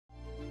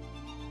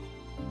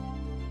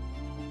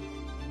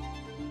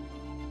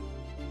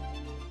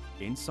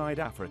Inside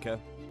Africa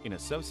in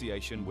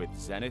association with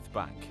Zenith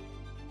Bank.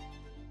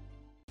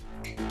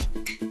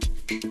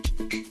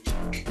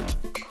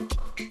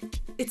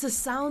 It's a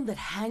sound that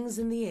hangs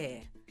in the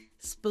air,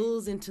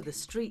 spills into the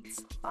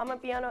streets.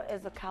 Amapiano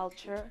is a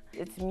culture,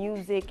 it's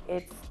music,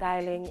 it's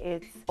styling,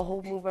 it's a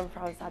whole movement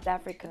from South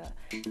Africa.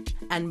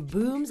 And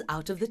booms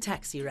out of the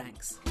taxi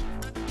ranks.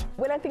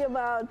 When I think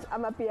about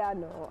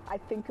Amapiano, I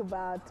think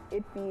about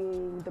it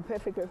being the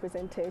perfect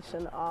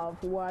representation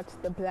of what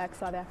the Black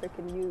South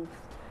African youth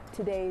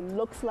today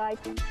looks like.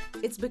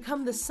 It's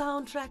become the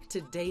soundtrack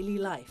to daily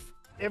life.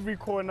 Every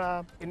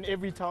corner in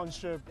every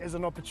township is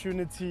an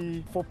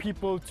opportunity for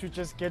people to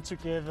just get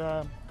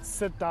together,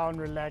 sit down,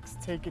 relax,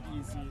 take it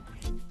easy.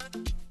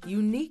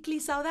 Uniquely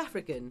South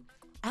African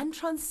and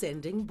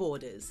transcending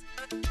borders.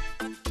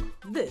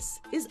 This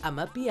is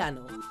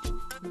Amapiano.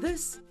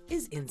 This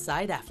is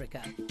Inside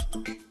Africa.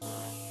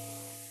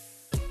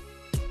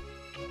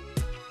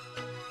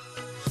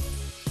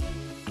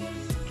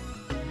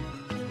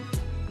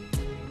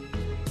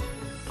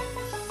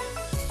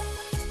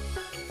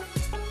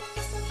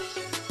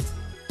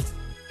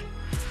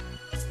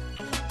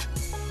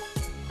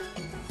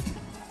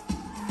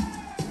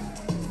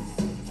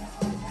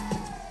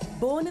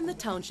 Born in the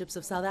townships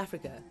of South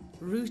Africa,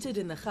 rooted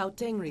in the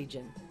Gauteng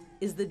region,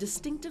 is the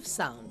distinctive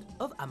sound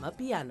of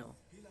Amapiano,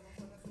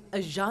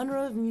 a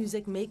genre of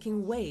music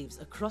making waves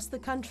across the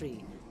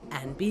country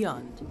and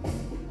beyond.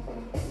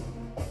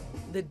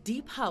 The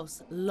deep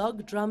house,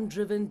 log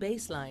drum-driven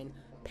bass line,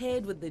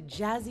 paired with the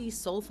jazzy,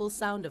 soulful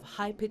sound of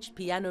high-pitched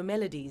piano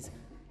melodies,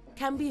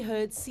 can be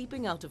heard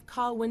seeping out of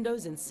car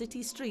windows in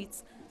city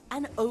streets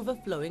and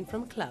overflowing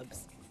from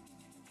clubs.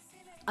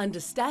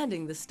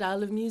 Understanding the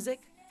style of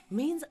music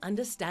means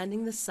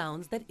understanding the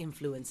sounds that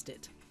influenced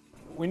it.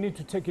 We need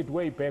to take it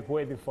way back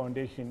where the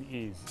foundation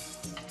is.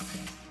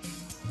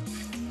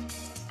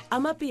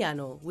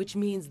 Amapiano, which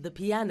means the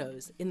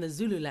pianos in the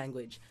Zulu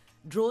language,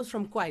 draws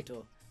from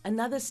Kwaito,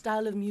 another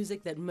style of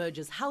music that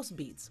merges house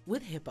beats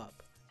with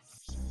hip-hop.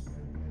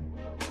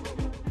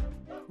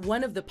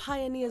 One of the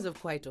pioneers of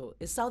Kwaito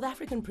is South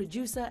African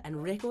producer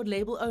and record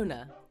label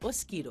owner,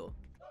 Oskido.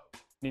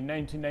 In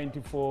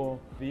 1994,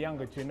 the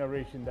younger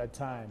generation that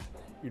time,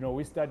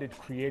 we started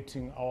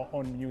creating our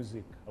own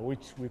music,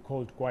 which we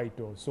called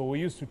Kwaito. So we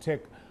used to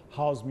take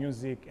house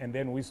music and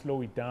then we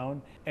slow it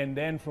down. And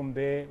then from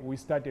there, we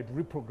started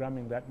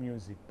reprogramming that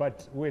music.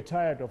 But we're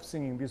tired of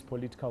singing these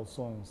political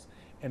songs.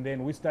 And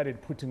then we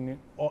started putting in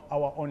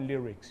our own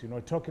lyrics,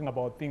 talking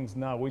about things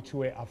now which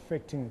were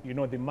affecting,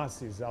 the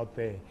masses out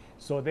there.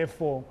 So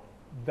therefore,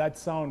 that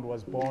sound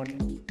was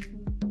born.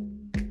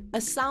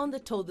 A sound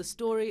that told the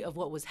story of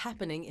what was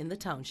happening in the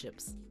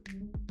townships.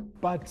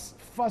 But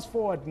fast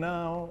forward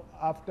now,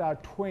 after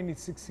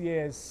 26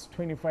 years,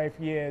 25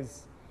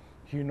 years,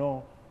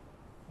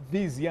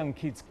 these young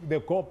kids, they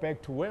go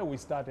back to where we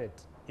started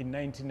in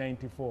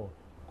 1994,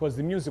 because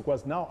the music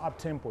was now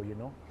up-tempo,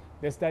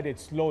 They started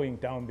slowing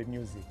down the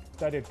music,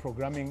 started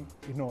programming,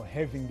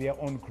 having their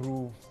own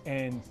groove,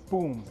 and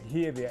boom,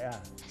 here they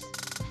are.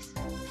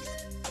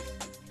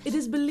 It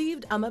is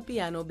believed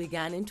Amapiano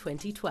began in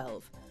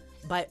 2012.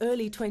 By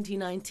early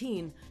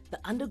 2019, the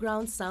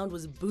underground sound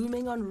was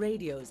booming on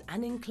radios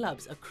and in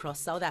clubs across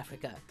South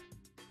Africa.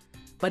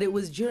 But it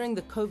was during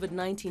the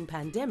COVID-19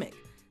 pandemic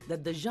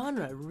that the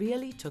genre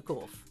really took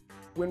off.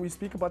 When we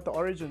speak about the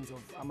origins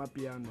of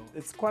Amapiano,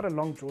 it's quite a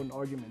long drawn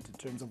argument in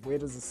terms of where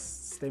does this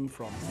stem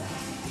from.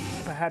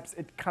 Perhaps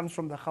it comes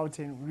from the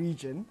Gauteng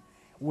region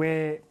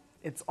where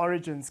its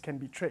origins can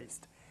be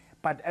traced.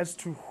 But as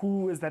to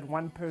who is that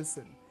one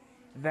person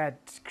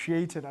that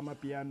created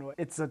Amapiano,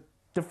 it's a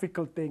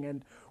difficult thing,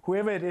 and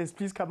whoever it is,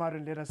 please come out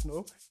and let us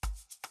know.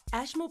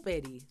 Ash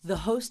Mopedi, the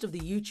host of the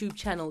YouTube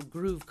channel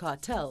Groove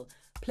Cartel,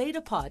 played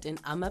a part in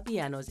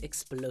Amapiano's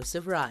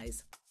explosive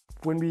rise.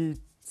 When we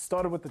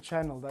started with the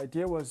channel, the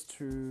idea was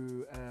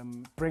to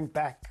bring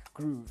back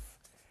groove.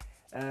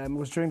 It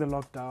was during the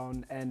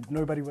lockdown and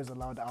nobody was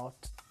allowed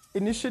out.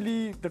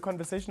 Initially, the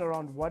conversation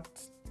around what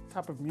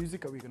type of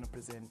music are we going to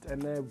present,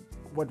 and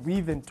what we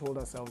then told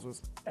ourselves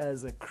was,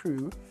 as a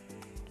crew,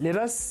 let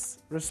us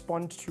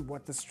respond to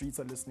what the streets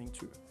are listening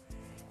to.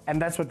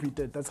 And that's what we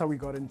did. That's how we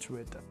got into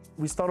it.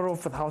 We started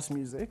off with house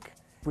music,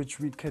 which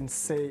we can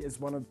say is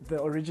one of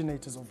the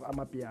originators of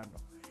Amapiano.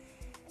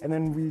 And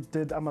then we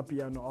did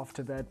Amapiano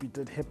after that. We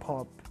did hip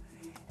hop.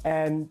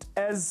 And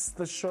as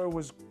the show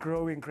was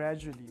growing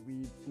gradually,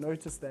 we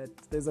noticed that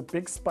there's a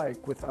big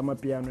spike with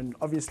Amapiano. And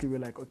obviously we're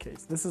like, okay,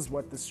 so this is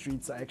what the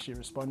streets are actually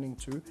responding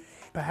to.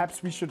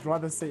 Perhaps we should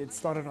rather say it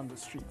started on the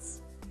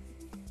streets.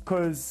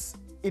 Because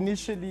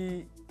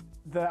initially,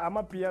 the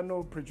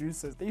Amapiano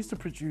producers, they used to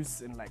produce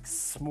in like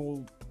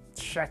small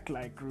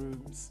shack-like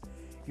rooms,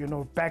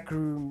 back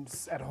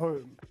rooms at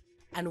home.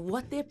 And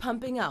what they're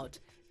pumping out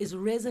is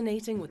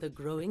resonating with a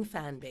growing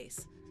fan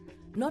base.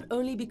 Not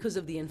only because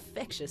of the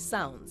infectious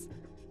sounds,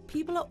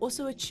 people are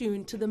also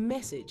attuned to the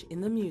message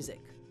in the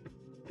music.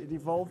 It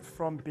evolved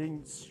from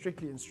being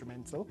strictly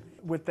instrumental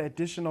with the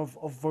addition of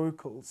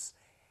vocals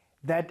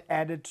that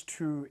added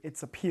to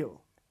its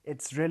appeal.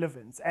 its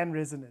relevance and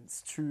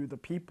resonance to the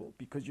people,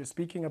 because you're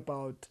speaking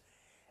about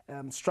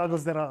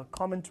struggles that are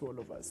common to all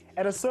of us.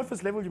 At a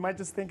surface level, you might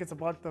just think it's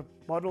about the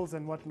bottles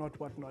and whatnot.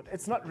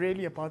 It's not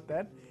really about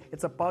that.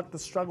 It's about the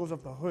struggles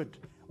of the hood,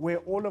 where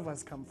all of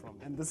us come from.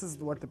 And this is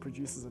what the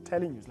producers are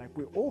telling you. It's like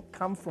we all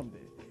come from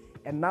there.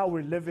 And now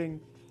we're living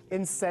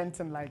in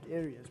Sandton-like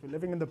areas. We're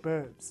living in the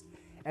burbs.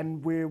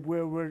 And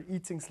we're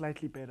eating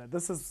slightly better.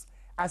 This is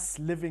us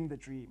living the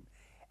dream.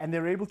 And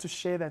they're able to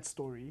share that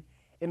story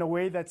in a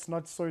way that's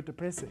not so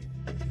depressing.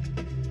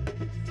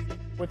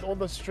 With all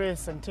the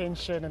stress and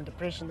tension and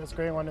depression that's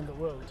going on in the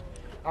world,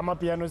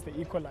 Amapiano is the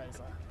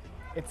equalizer.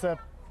 It's a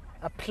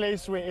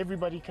place where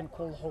everybody can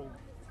call home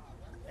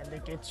and they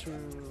get to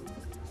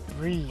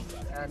breathe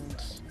and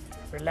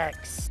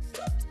relax.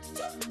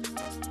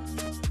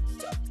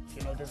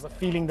 You know, there's a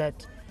feeling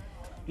that,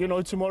 you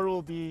know, tomorrow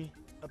will be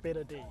a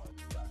better day.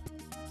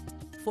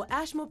 For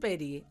Ash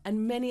Mopedi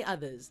and many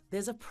others,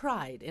 there's a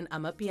pride in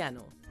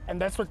Amapiano. And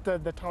that's what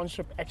the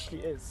township actually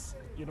is.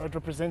 You know, it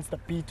represents the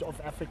beat of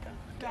Africa.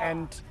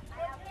 And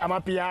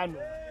Amapiano,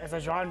 as a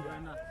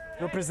genre,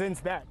 represents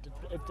that.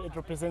 It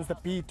represents the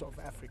beat of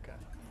Africa.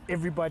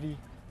 Everybody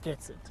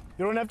gets it.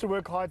 You don't have to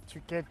work hard to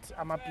get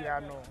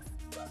Amapiano.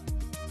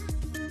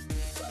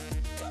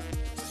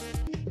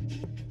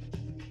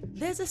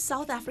 There's a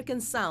South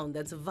African sound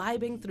that's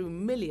vibing through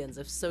millions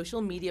of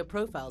social media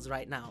profiles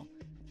right now.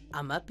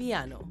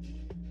 Amapiano.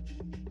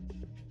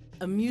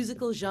 A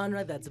musical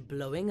genre that's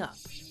blowing up.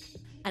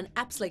 And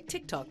apps like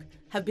TikTok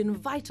have been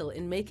vital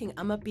in making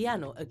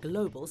Amapiano a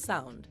global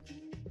sound.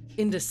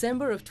 In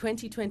December of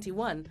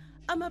 2021,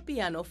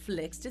 Amapiano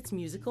flexed its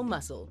musical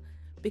muscle,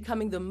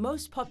 becoming the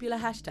most popular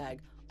hashtag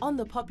on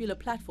the popular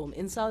platform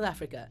in South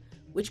Africa,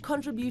 which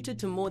contributed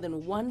to more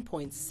than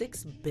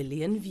 1.6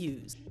 billion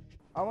views.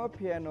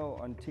 Amapiano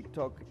on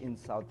TikTok in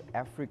South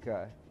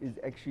Africa is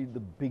actually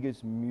the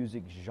biggest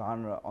music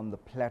genre on the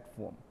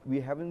platform. We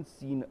haven't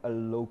seen a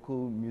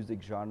local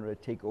music genre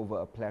take over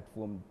a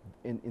platform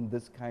in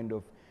this kind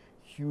of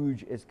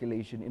huge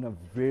escalation in a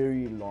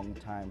very long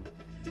time.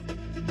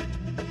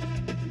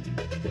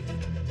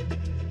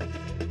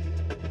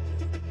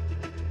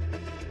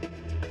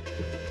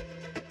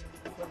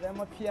 For the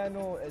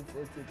Amapiano, it's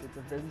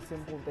a very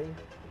simple thing.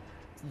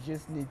 You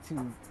just need to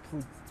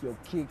put your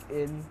kick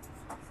in,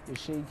 your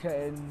shaker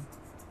in,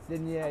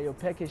 then yeah, your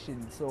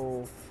percussion,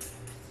 so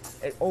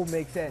it all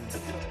makes sense.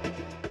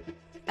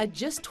 At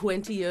just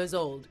 20 years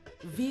old,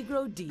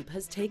 Vigro Deep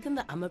has taken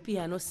the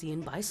Amapiano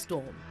scene by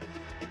storm.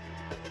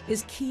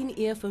 His keen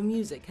ear for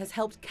music has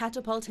helped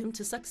catapult him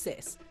to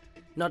success,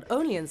 not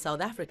only in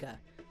South Africa,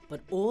 but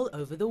all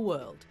over the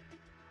world.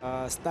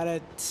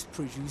 Started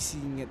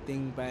producing, I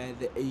think, by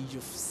the age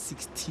of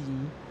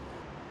 16.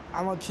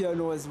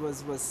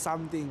 Amapiano was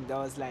something that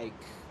was like,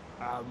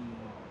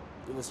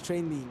 it was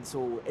trending,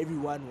 so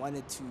everyone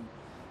wanted to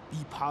be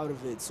part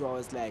of it. So I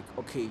was like,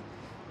 okay,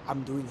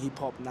 I'm doing hip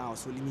hop now,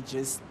 so let me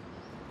just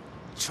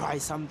try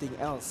something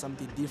else,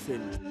 something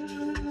different.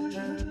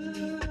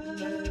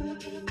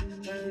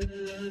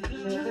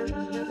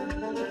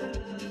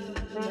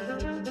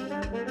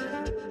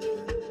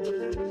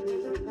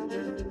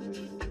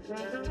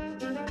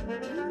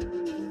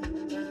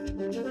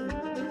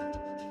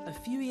 A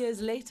few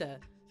years later,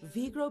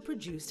 Vigro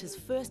produced his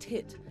first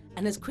hit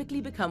and has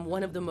quickly become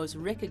one of the most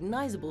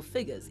recognizable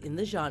figures in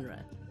the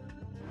genre.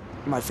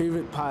 My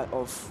favorite part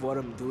of what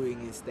I'm doing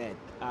is that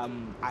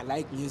I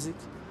like music,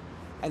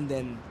 and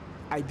then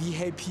I be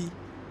happy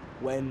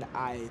when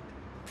I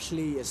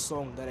play a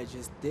song that I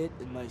just did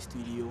in my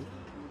studio,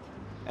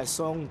 a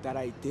song that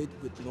I did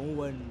with no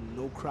one,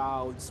 no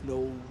crowds,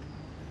 no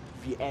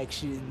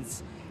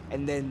reactions,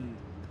 and then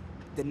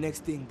the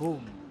next thing,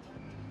 boom,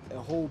 a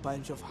whole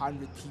bunch of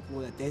 100 people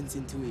that dance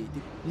into it.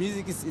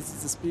 Music is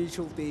a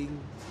spiritual thing,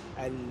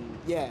 and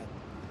yeah.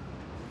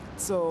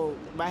 So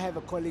you might have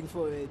a calling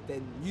for it,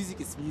 then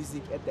music is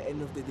music. At the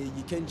end of the day,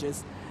 you can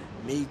just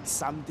make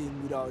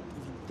something without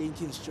even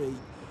thinking straight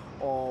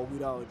or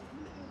without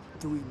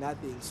doing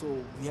nothing. So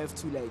you have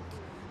to like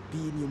be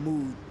in your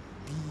mood,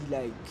 be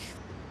like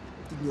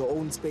in your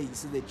own space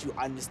so that you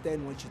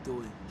understand what you're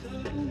doing.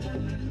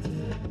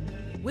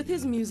 With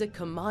his music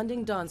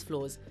commanding dance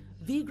floors,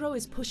 Vigro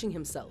is pushing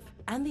himself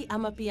and the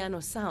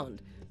Amapiano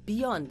sound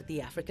beyond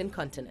the African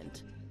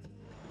continent.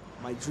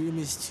 My dream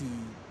is to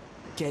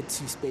get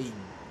to Spain.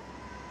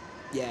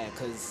 Yeah,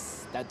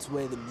 because that's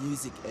where the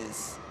music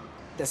is.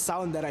 The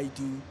sound that I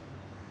do,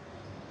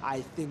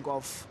 I think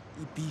of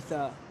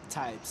Ibiza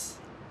types,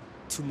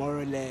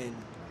 Tomorrowland.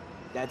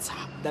 That's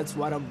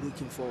what I'm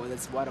looking for.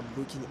 That's what I'm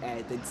looking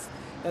at.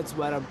 That's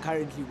what I'm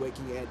currently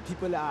working at.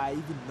 People are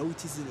even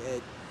noticing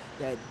it,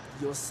 that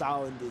your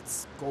sound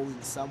is going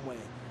somewhere.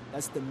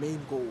 That's the main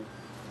goal.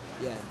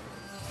 Yeah.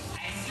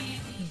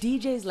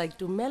 DJs like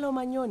Dumelo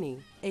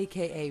Magnoni,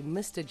 aka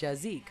Mr.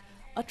 Jazik,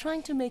 are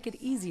trying to make it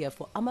easier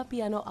for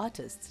Amapiano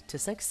artists to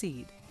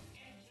succeed.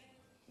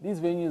 These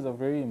venues are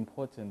very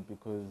important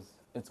because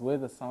it's where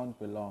the sound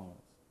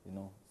belongs, you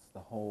know, it's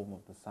the home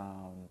of the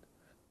sound.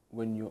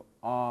 When you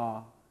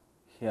are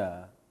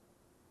here,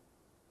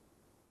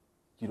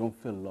 you don't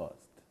feel lost.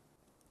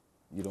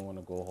 You don't want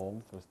to go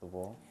home, first of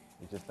all.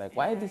 You're just like,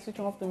 why are they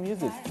switching off the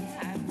music?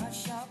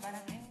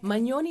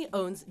 Manyoni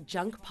owns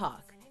Junk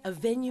Park, a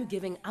venue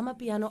giving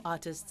Amapiano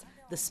artists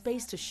the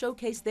space to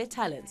showcase their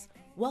talents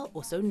while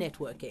also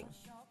networking.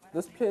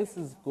 This place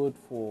is good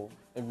for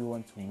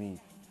everyone to meet.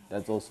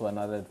 That's also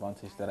another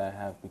advantage that I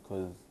have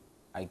because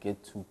I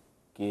get to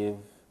give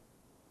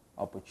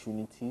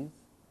opportunities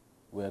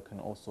where I can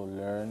also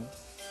learn.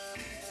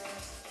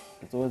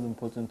 It's always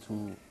important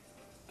to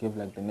give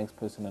like the next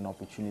person an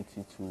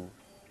opportunity to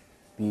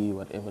be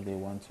whatever they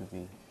want to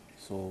be.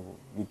 So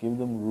you give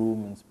them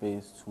room and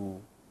space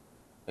to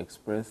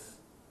express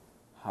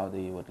how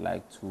they would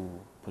like to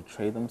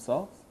portray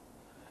themselves,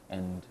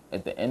 and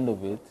at the end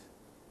of it,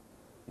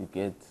 you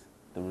get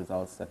the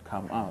results that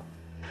come out.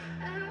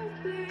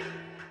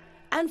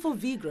 And for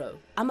Vigro,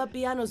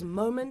 Amapiano's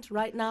moment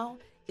right now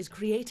is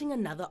creating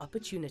another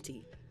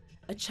opportunity,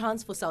 a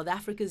chance for South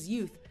Africa's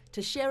youth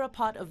to share a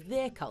part of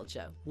their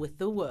culture with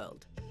the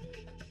world.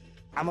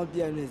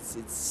 Amapiano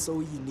it's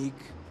so unique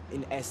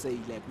in SA.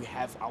 Like, we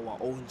have our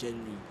own genre.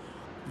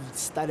 We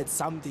started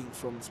something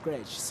from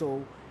scratch,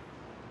 so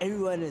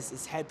everyone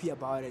is happy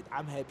about it.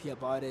 I'm happy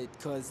about it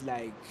because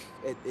like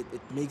it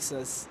makes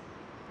us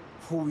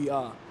who we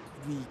are.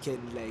 We can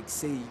like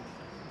say,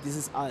 this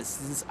is us,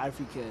 this is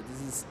Africa,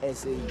 this is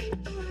SA.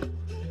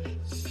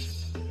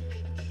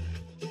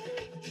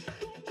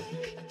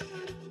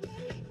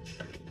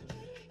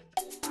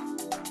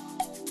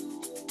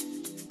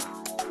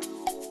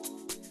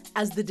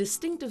 As the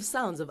distinctive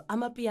sounds of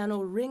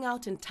Amapiano ring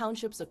out in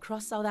townships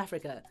across South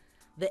Africa,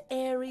 the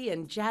airy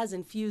and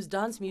jazz-infused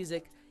dance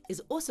music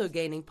is also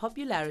gaining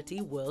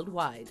popularity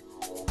worldwide.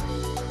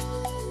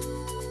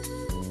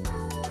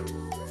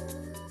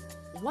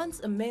 Once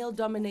a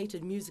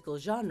male-dominated musical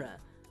genre,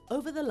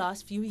 over the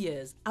last few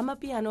years,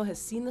 Amapiano has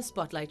seen the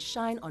spotlight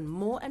shine on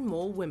more and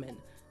more women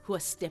who are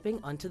stepping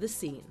onto the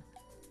scene,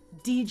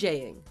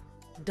 DJing,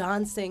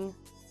 dancing,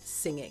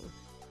 singing,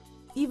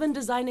 even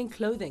designing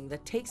clothing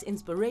that takes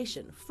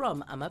inspiration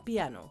from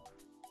Amapiano.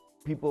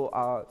 People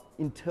are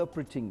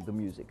interpreting the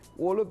music.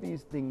 All of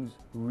these things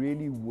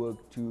really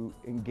work to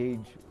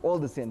engage all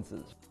the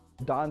senses.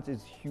 Dance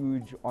is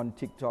huge on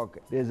TikTok.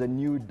 There's a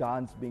new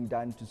dance being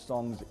done to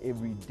songs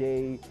every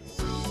day.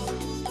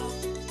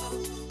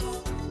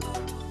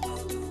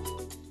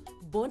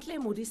 Bontle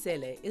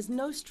Modisele is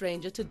no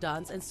stranger to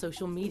dance and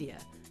social media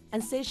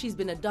and says she's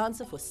been a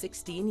dancer for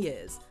 16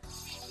 years,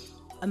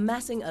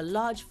 amassing a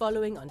large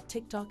following on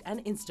TikTok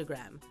and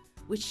Instagram,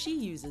 which she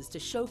uses to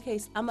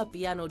showcase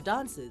Amapiano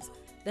dances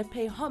that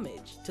pay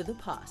homage to the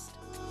past.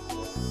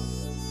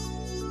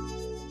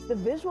 The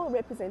visual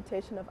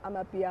representation of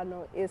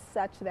Amapiano is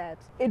such that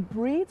it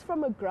breeds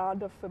from a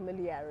ground of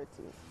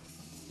familiarity.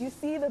 You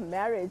see the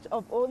marriage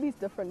of all these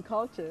different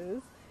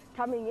cultures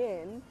coming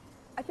in.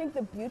 I think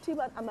the beauty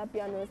about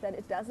Amapiano is that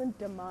it doesn't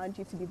demand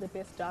you to be the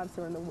best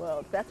dancer in the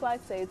world. That's why I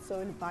say it's so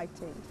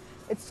inviting.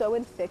 It's so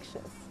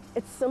infectious.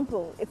 It's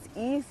simple, it's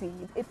easy.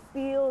 It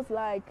feels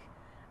like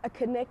a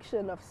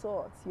connection of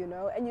sorts, you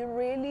know, and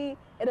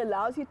it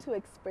allows you to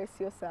express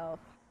yourself.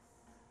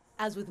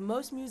 As with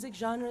most music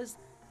genres,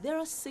 there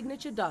are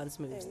signature dance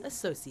moves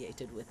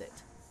associated with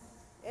it.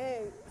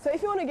 So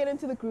if you want to get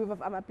into the groove of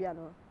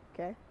Amapiano,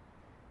 okay,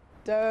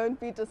 don't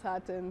be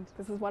disheartened.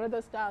 This is one of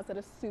those styles that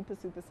is super,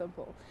 super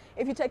simple.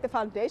 If you take the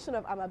foundation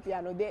of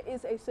Amapiano, there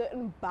is a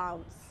certain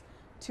bounce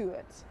to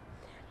it.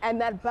 And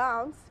that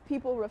bounce,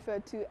 people refer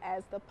to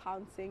as the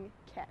pouncing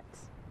cat.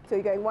 So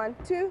you're going 1,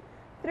 2,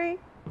 3,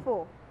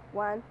 4.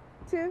 1,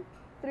 2,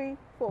 3,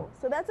 4.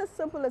 So that's as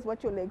simple as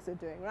what your legs are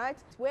doing, right?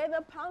 Where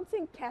the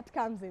pouncing cat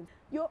comes in,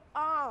 your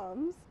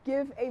arms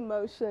give a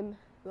motion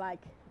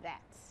like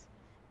that.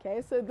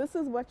 Okay, so this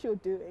is what you're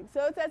doing.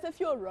 So it's as if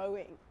you're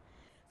rowing.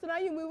 So now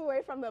you move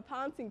away from the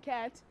pouncing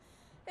cat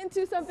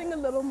into something a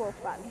little more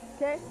fun,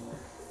 okay?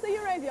 So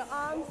you raise your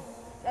arms,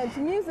 and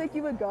to music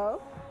you would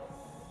go,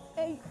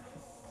 hey,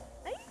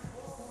 hey,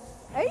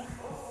 hey.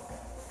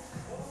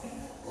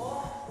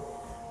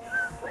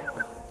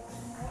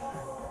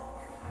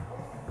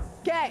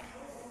 Okay,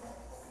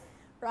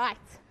 right,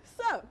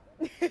 so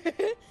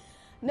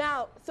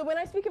now, so when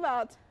I speak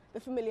about the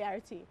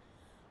familiarity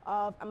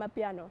of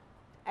Amapiano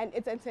and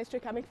its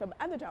ancestry coming from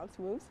other dance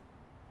moves,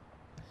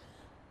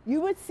 you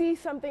would see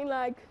something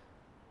like,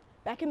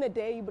 back in the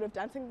day, you would have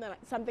done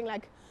something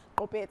like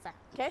kopetsa,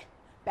 okay?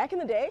 Back in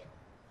the day,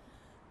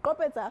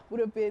 kopetsa would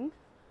have been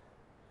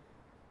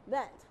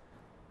that.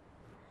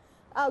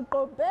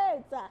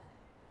 Kopetsa,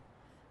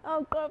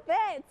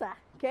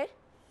 okay?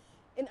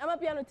 In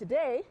Amapiano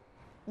today,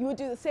 you would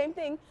do the same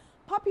thing,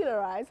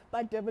 popularized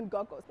by Durban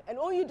Gokos. And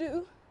all you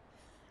do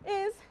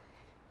is,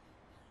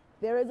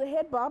 there is a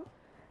head bump,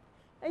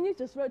 and you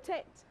just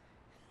rotate.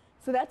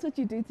 So that's what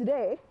you do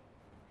today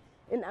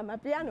in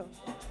Amapiano.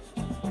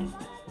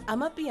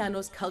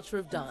 Amapiano's culture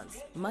of dance,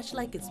 much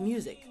like its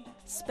music,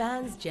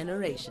 spans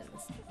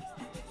generations.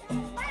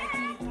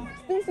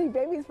 You see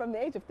babies from the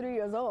age of 3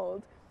 years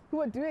old who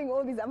are doing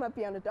all these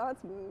Amapiano dance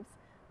moves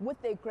with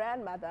their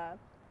grandmother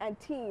and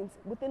teens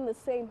within the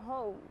same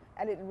home.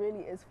 And it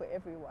really is for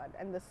everyone.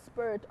 And the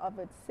spirit of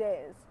it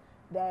says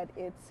that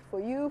it's for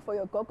you, for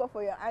your gogo,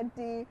 for your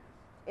auntie.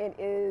 It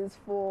is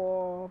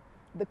for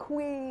the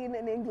queen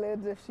in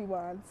England if she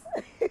wants.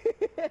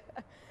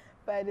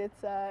 But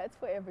it's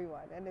for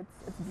everyone, and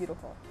it's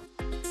beautiful.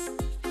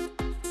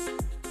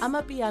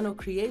 Amapiano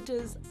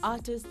creators,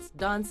 artists,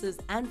 dancers,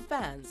 and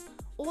fans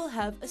all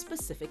have a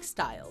specific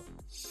style.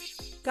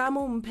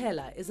 Kamo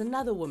Mpela is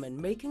another woman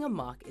making a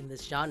mark in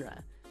this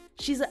genre.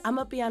 She's an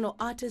Amapiano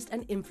artist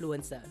and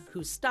influencer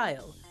whose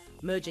style,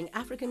 merging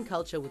African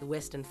culture with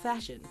Western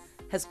fashion,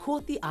 has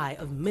caught the eye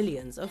of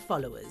millions of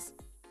followers.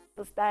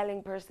 The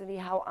styling personally,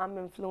 how I'm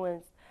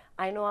influenced.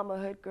 I know I'm a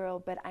hood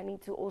girl, but I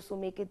need to also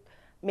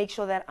make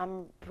sure that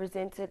I'm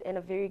presented in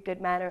a very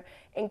good manner.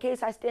 In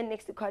case I stand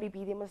next to Cardi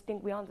B, they must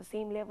think we're on the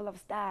same level of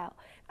style.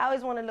 I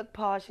always want to look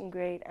posh and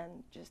great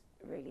and just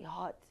really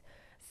hot.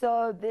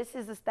 So this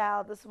is a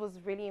style, this was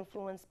really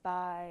influenced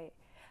by,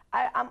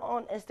 I'm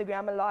on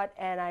Instagram a lot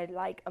and I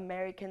like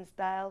American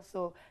style,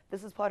 so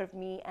this is part of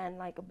me and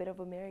like a bit of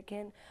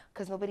American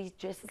because nobody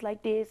dresses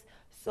like this.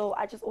 So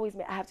I just always,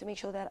 I have to make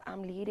sure that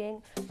I'm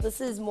leading.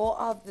 This is more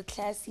of the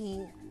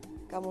classy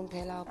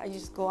Gamumpela. I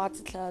just go out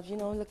to clubs, you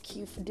know, look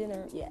cute for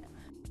dinner, yeah.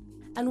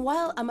 And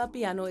while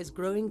Amapiano is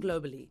growing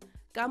globally,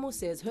 Gamo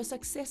says her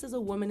success as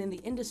a woman in the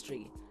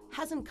industry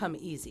hasn't come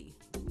easy.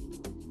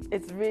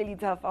 It's really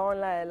tough, I won't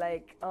lie.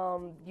 Like,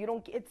 you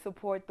don't get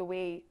support the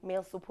way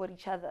males support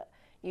each other,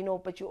 you know,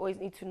 but you always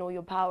need to know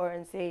your power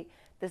and say,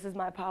 this is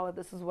my power,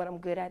 this is what I'm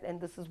good at,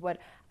 and this is what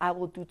I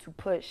will do to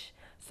push.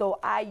 So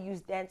I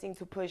use dancing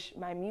to push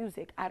my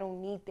music. I don't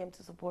need them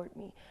to support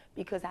me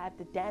because I have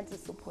the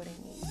dancers supporting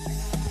me.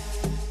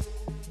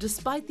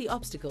 Despite the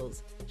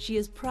obstacles, she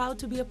is proud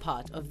to be a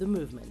part of the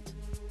movement.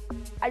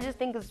 I just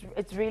think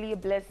it's really a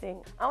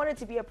blessing. I wanted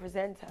to be a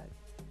presenter.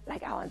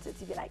 Like, I wanted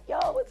to be like, yo,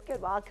 what's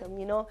good, welcome,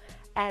 you know?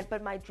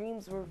 But my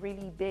dreams were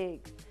really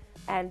big,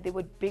 and they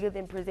were bigger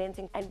than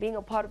presenting. And being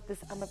a part of this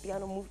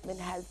Amapiano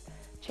movement has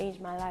changed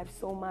my life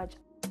so much.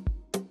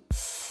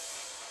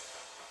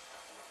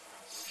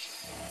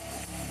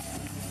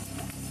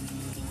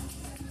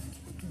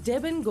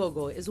 Deben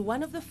Gogo is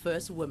one of the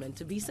first women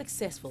to be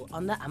successful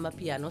on the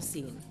Amapiano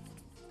scene.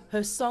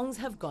 Her songs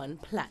have gone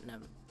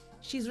platinum.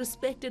 She's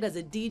respected as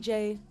a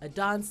DJ, a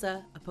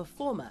dancer, a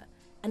performer,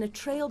 and a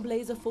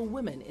trailblazer for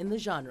women in the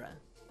genre.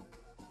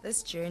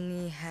 This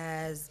journey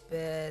has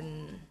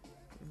been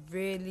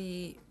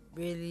really,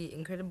 really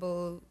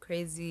incredible,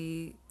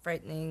 crazy,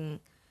 frightening.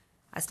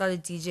 I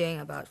started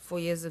DJing about 4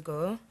 years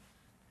ago.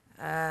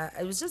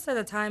 It was just at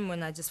a time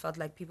when I just felt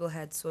like people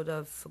had sort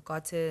of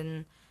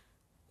forgotten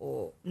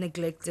or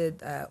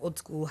neglected old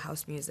school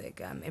house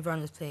music.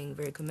 Everyone was playing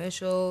very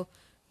commercial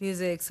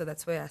music, so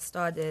that's where I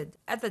started.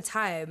 At the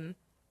time,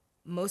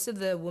 most of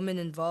the women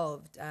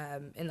involved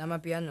in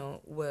Amapiano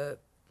were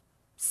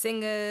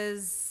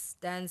singers,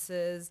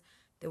 dancers.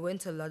 There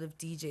weren't a lot of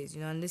DJs,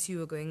 you know, unless you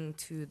were going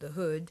to the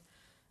hood.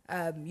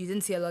 You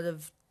didn't see a lot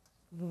of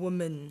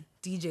women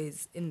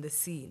DJs in the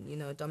scene, you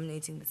know,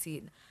 dominating the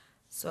scene.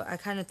 So I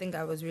kind of think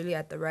I was really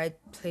at the right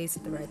place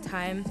at the right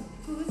time.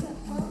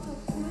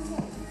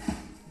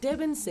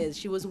 Deben says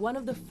she was one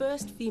of the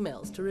first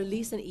females to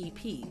release an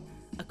EP,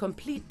 a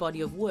complete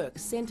body of work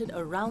centered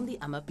around the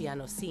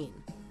Amapiano scene.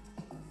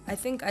 I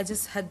think I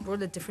just had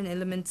brought a different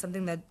element,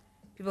 something that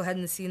people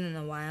hadn't seen in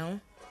a while.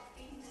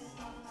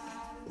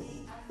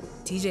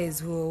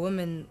 DJs who were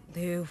women,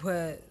 they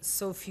were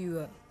so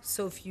few.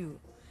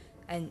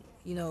 And,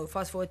 you know,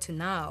 fast forward to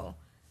now,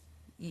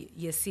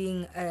 you're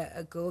seeing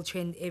a girl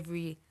trend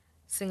every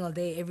single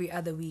day, every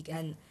other week,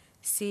 and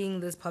seeing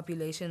this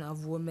population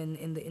of women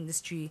in the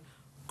industry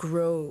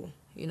grow,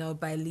 you know,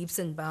 by leaps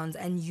and bounds,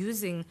 and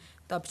using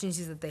the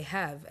opportunities that they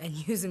have and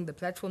using the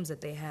platforms that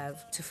they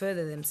have to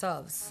further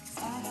themselves.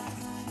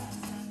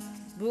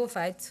 We will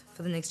fight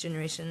for the next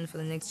generation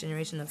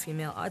of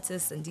female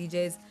artists and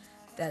DJs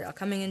that are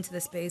coming into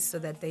the space so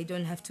that they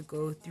don't have to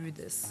go through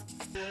this.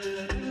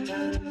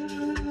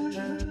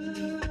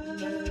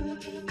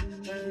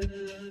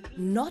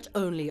 Not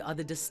only are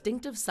the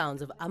distinctive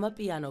sounds of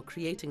Amapiano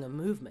creating a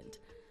movement,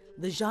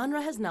 the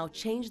genre has now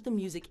changed the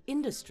music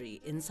industry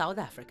in South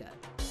Africa.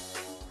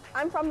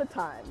 I'm from the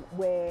time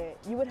where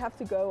you would have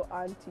to go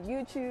onto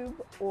YouTube,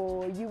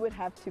 or you would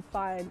have to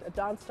find a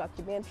dance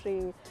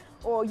documentary,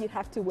 or you'd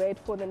have to wait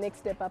for the next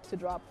step up to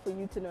drop for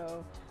you to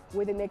know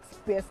where the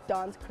next best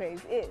dance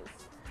craze is.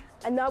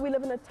 And now we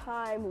live in a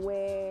time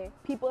where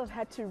people have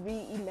had to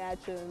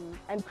reimagine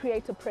and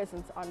create a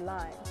presence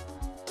online.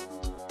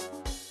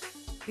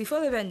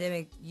 Before the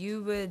pandemic,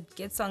 you would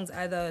get songs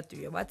either through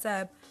your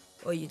WhatsApp,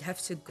 or you'd have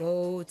to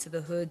go to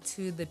the hood,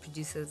 to the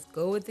producers,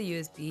 go with the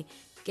USB,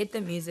 get the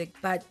music.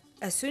 But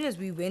as soon as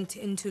we went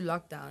into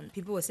lockdown,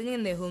 people were sitting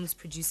in their homes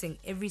producing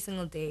every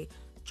single day,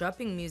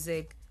 dropping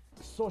music.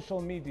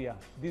 Social media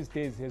these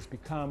days has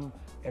become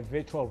a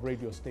virtual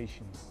radio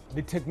station.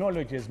 The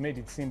technology has made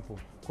it simple,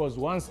 because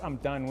once I'm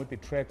done with the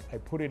track, I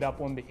put it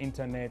up on the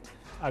internet,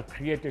 I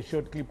create a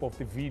short clip of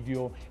the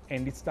video,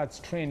 and it starts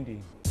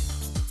trending.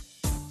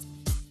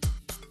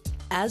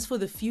 As for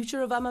the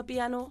future of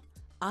Amapiano,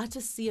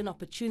 artists see an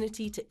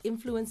opportunity to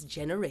influence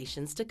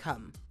generations to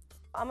come.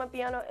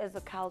 Amapiano is a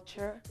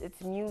culture.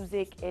 It's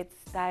music, it's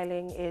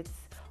styling, it's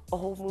a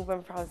whole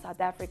movement from South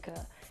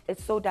Africa.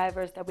 It's so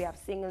diverse that we have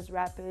singers,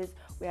 rappers,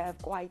 we have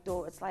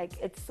kwaito.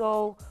 It's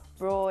so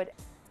broad.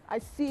 I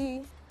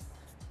see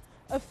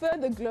a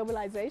further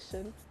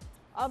globalization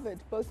of it,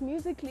 both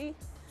musically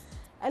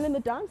and in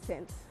the dance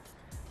sense.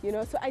 You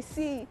know, so I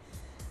see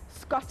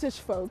Scottish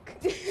folk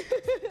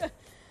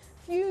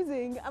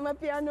fusing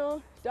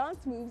Amapiano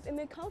dance moves in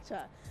their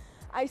culture.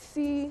 I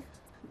see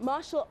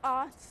martial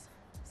arts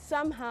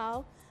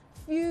somehow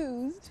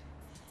fused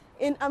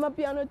in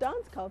Amapiano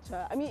dance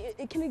culture. I mean,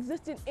 it can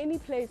exist in any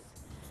place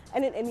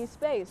and in any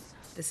space.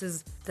 This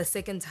is the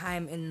second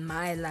time in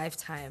my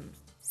lifetime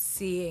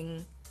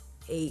seeing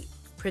a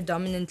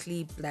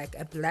predominantly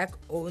a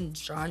black-owned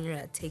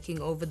genre taking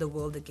over the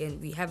world again.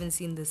 We haven't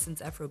seen this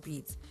since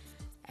Afrobeats,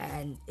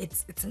 and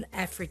it's an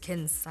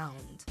African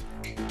sound.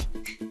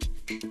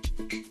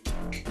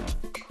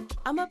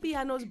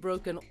 Amapiano's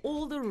broken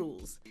all the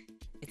rules.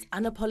 It's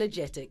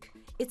unapologetic,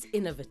 it's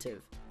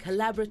innovative,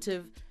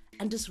 collaborative,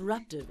 and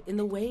disruptive in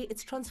the way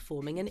it's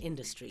transforming an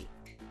industry.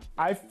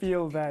 I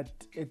feel that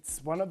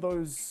it's one of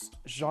those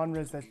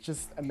genres that's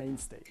just a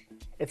mainstay.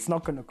 It's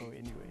not going to go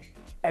anywhere.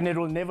 And it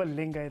will never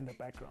linger in the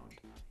background.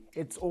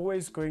 It's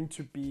always going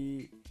to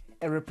be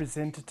a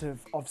representative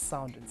of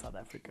sound in South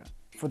Africa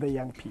for the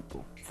young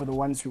people, for the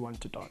ones who want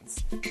to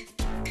dance.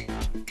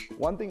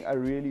 One thing I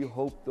really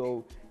hope,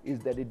 though, is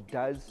that it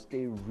does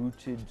stay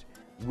rooted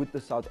with the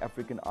South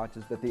African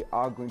artists, that they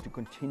are going to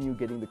continue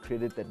getting the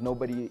credit, that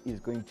nobody is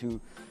going to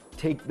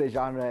take the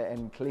genre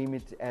and claim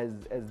it as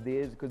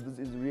theirs, because this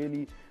is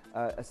really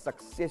a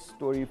success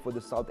story for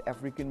the South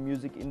African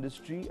music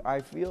industry, I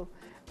feel,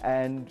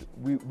 and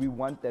we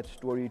want that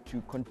story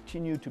to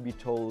continue to be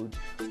told.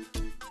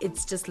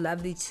 It's just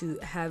lovely to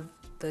have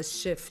the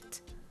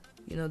shift,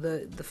 you know,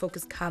 the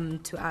focus come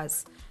to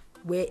us,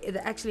 where it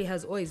actually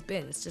has always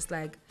been. It's just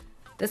like,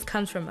 this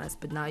comes from us,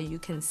 but now you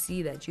can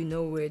see that, you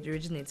know where it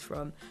originates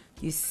from.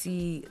 You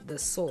see the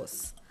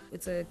source.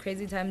 It's a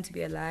crazy time to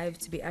be alive,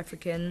 to be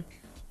African,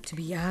 to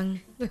be young,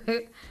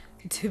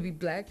 to be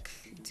black,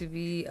 to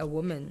be a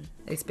woman,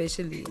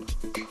 especially.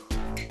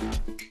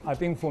 I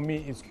think for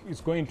me,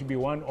 it's going to be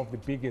one of the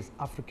biggest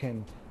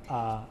African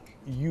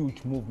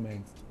youth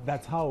movements.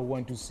 That's how I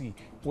want to see.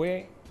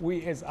 Where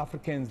we as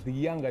Africans, the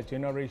younger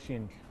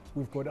generation,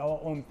 we've got our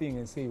own thing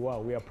and say, wow,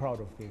 we are proud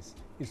of this.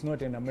 It's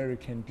not an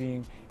American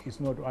thing, it's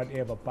not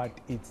whatever, but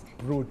it's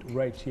brewed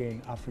right here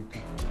in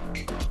Africa.